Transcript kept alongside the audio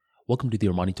Welcome to the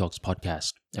Armani Talks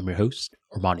podcast. I'm your host,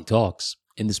 Armani Talks.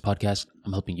 In this podcast,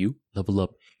 I'm helping you level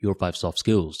up your 5 soft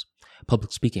skills: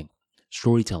 public speaking,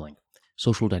 storytelling,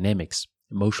 social dynamics,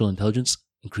 emotional intelligence,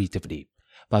 and creativity.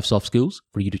 5 soft skills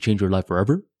for you to change your life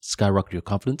forever, skyrocket your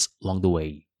confidence along the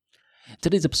way. In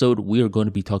today's episode, we are going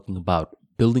to be talking about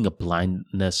building a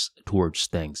blindness towards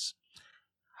things.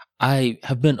 I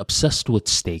have been obsessed with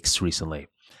steaks recently.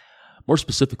 More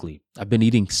specifically, I've been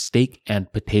eating steak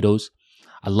and potatoes.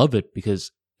 I love it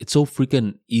because it's so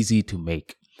freaking easy to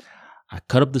make. I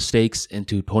cut up the steaks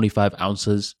into 25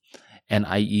 ounces and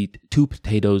I eat 2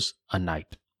 potatoes a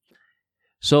night.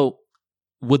 So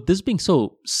with this being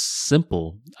so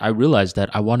simple, I realized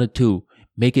that I wanted to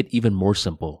make it even more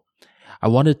simple. I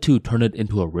wanted to turn it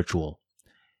into a ritual.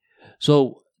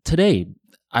 So today,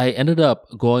 I ended up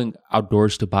going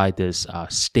outdoors to buy this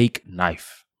steak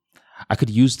knife. I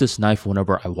could use this knife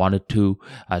whenever I wanted to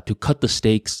cut the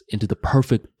steaks into the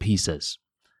perfect pieces.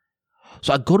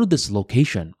 So I go to this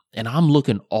location and I'm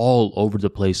looking all over the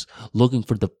place, looking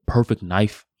for the perfect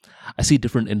knife. I see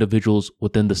different individuals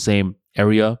within the same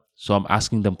area, so I'm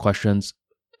asking them questions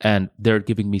and they're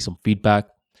giving me some feedback.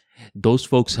 Those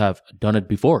folks have done it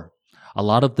before. A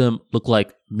lot of them look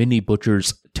like mini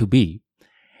butchers to be.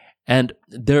 And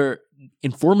they're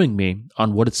informing me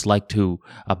on what it's like to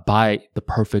buy the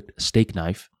perfect steak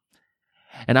knife.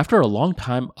 And after a long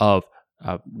time of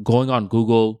going on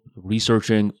Google,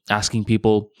 researching, asking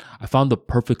people, I found the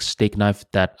perfect steak knife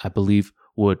that I believe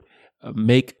would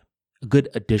make a good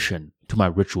addition to my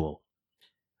ritual.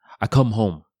 I come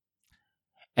home.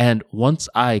 And once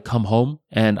I come home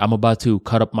and I'm about to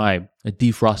cut up my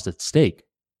defrosted steak,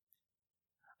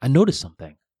 I notice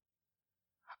something.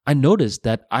 I noticed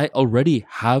that I already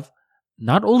have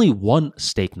not only one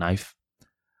steak knife,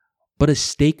 but a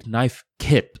steak knife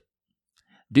kit.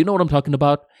 Do you know what I'm talking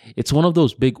about? It's one of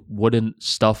those big wooden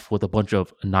stuff with a bunch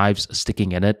of knives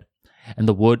sticking in it, and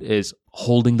the wood is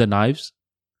holding the knives.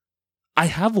 I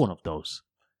have one of those.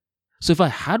 So if I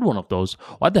had one of those,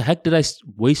 why the heck did I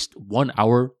waste 1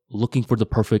 hour looking for the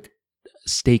perfect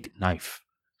steak knife?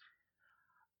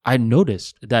 I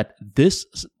noticed that this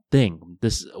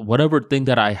whatever thing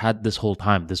that I had this whole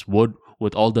time, this wood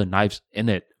with all the knives in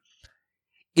it,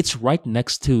 it's right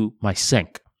next to my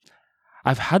sink.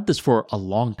 I've had this for a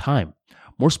long time,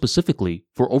 more specifically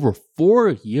for over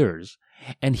 4 years.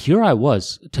 And here I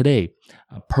was today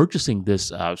purchasing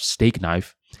this steak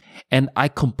knife, and I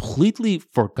completely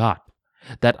forgot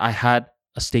that I had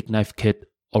a steak knife kit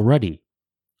already.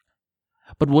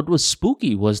 But what was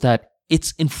spooky was that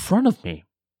it's in front of me.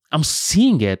 I'm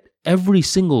seeing it every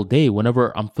single day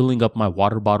whenever I'm filling up my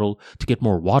water bottle to get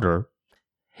more water.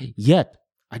 Yet,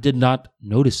 I did not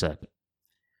notice it.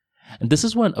 And this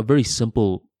is when a very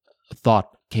simple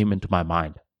thought came into my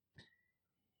mind.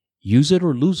 Use it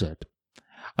or lose it.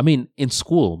 I mean, in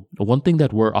school, one thing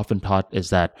that we're often taught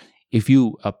is that if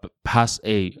you pass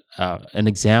an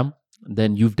exam,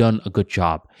 then you've done a good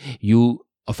job. You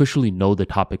officially know the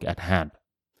topic at hand.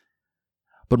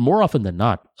 But more often than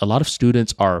not, a lot of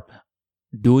students are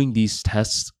doing these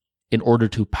tests in order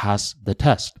to pass the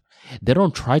test. They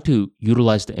don't try to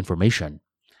utilize the information.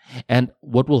 And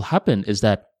what will happen is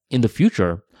that in the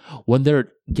future, when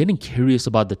they're getting curious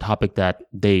about the topic that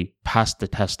they passed the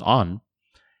test on,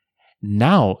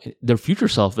 now their future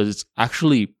self is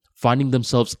actually finding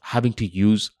themselves having to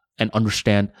use and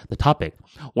understand the topic.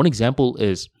 One example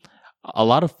is a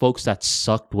lot of folks that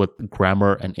sucked with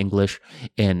grammar and English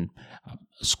in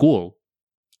school,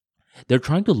 they're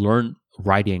trying to learn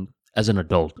writing as an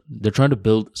adult. They're trying to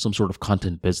build some sort of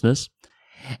content business.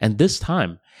 And this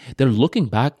time, they're looking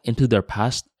back into their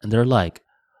past and they're like,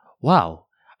 wow,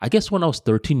 I guess when I was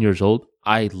 13 years old,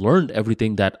 I learned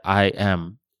everything that I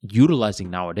am utilizing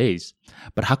nowadays.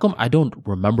 But how come I don't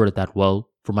remember it that well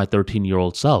for my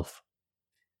 13-year-old self?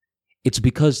 It's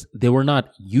because they were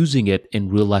not using it in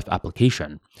real life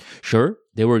application. Sure,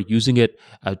 they were using it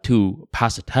to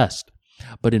pass a test.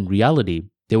 But in reality,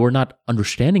 they were not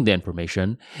understanding the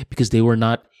information because they were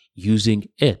not using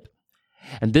it.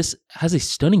 And this has a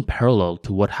stunning parallel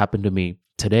to what happened to me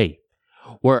today,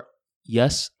 where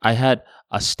yes, I had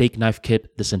a steak knife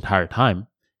kit this entire time,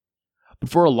 but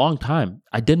for a long time,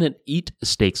 I didn't eat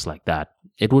steaks like that.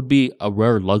 It would be a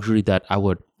rare luxury that I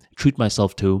would treat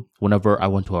myself to whenever I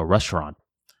went to a restaurant.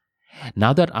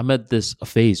 Now that I'm at this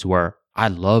phase where I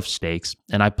love steaks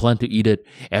and I plan to eat it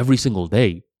every single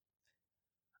day,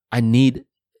 I need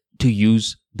to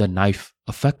use the knife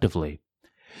effectively.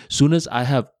 Soon as I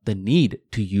have the need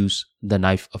to use the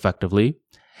knife effectively,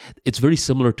 it's very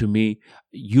similar to me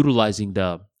utilizing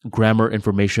the grammar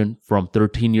information from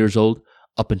 13 years old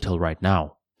up until right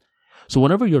now. So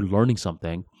whenever you're learning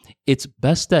something, it's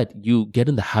best that you get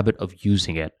in the habit of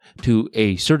using it to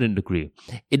a certain degree.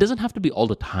 It doesn't have to be all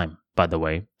the time, by the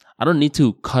way. I don't need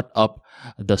to cut up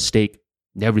the steak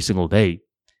every single day.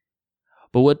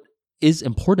 But what is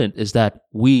important is that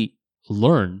we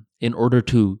learn in order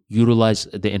to utilize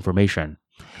the information.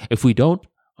 If we don't,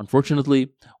 unfortunately,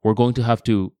 we're going to have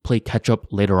to play catch up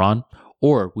later on,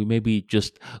 or we may be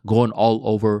just going all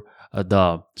over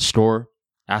the store,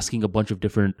 asking a bunch of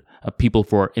different people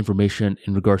for information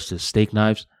in regards to steak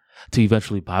knives, to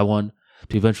eventually buy one,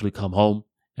 to eventually come home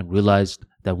and realize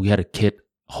that we had a kit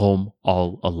home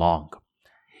all along.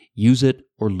 Use it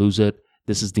or lose it.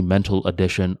 This is the mental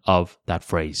edition of that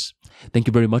phrase. Thank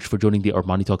you very much for joining the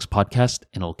Armani Talks podcast,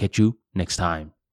 and I'll catch you next time.